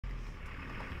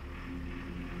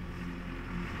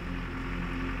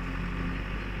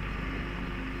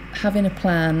having a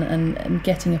plan and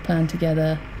getting a plan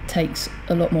together takes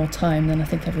a lot more time than I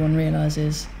think everyone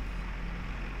realises.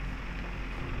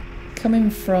 Coming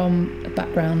from a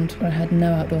background where I had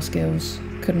no outdoor skills,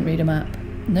 couldn't read a map,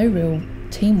 no real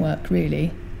teamwork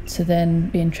really, to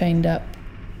then being trained up,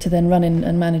 to then running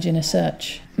and managing a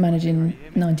search, managing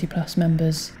 90 plus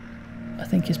members, I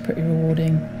think is pretty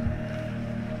rewarding.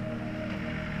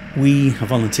 We are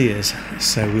volunteers,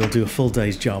 so we'll do a full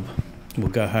day's job. We'll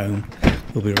go home,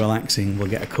 we'll be relaxing, we'll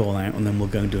get a call out, and then we'll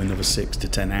go and do another 6 to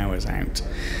 10 hours out.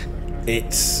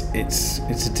 It's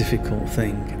a difficult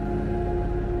thing.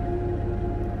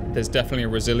 There's definitely a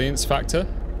resilience factor.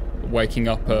 Waking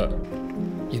up at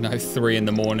 3 in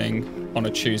the morning on a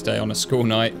Tuesday on a school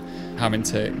night, having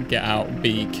to get out,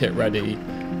 be kit ready,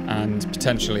 and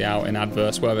potentially out in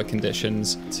adverse weather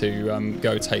conditions to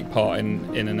go take part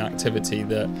in an activity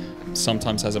that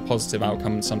sometimes has a positive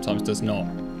outcome and sometimes does not.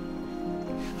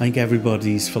 I think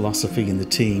everybody's philosophy in the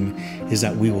team is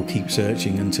that we will keep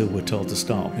searching until we're told to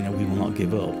stop. We will not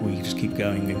give up. We just keep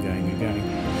going and going and going.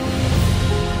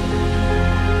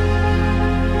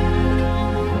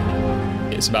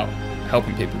 It's about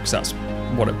helping people, because that's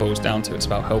what it boils down to. It's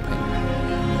about helping.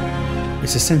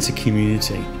 It's a sense of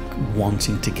community,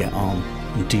 wanting to get on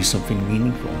and do something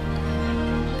meaningful.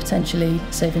 Potentially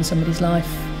saving somebody's life,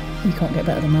 you can't get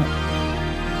better than that.